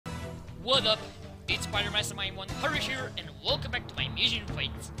What up? It's SM100 here, and welcome back to my MUGEN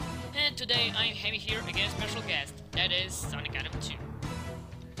fights. And today I'm here against a special guest, that is Sonic Adam 2.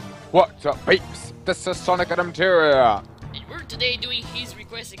 What's up, peeps? This is Sonic Adam 2. And we're today doing his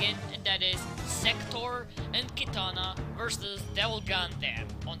request again, and that is Sektor and Kitana versus Devil Gundam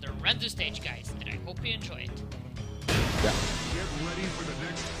on the random stage, guys. And I hope you enjoy it. Yeah. Get ready for the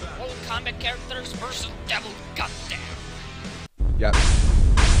next battle. All combat characters versus Devil Gundam. Yep.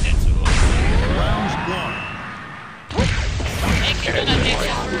 Round one. And Kitana takes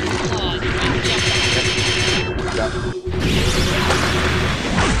the first blood.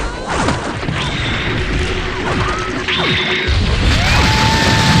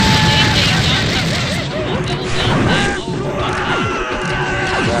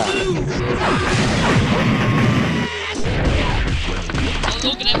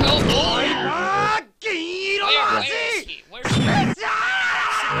 Look at him go, boy! Where is he? Where's he?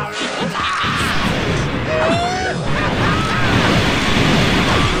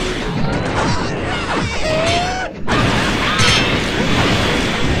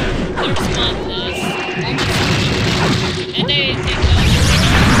 There's one, and they take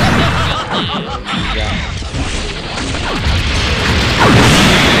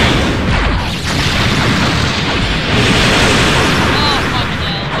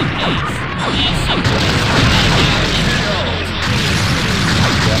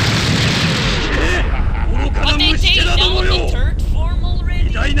But they take down the third form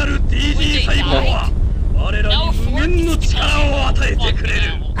already? When they died? Now a fourth is coming. It's like a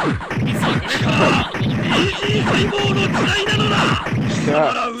So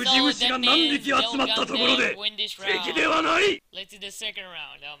that means Devil Gundam win this round. Let's do the second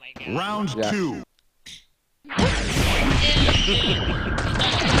round. Oh my god. Round two.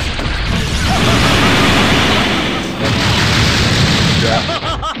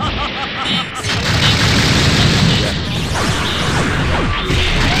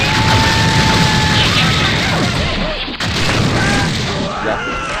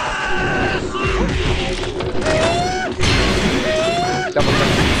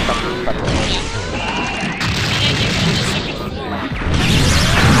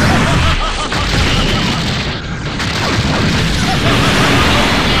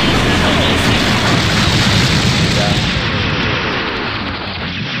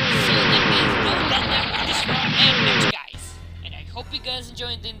 Hope you guys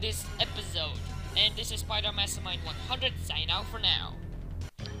enjoyed in this episode. And this is SM100 sign out for now.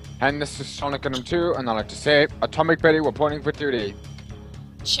 And this is Sonic Adam 2, and I like to say, Atomic Betty, we're pointing for duty.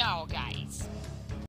 Ciao, guys.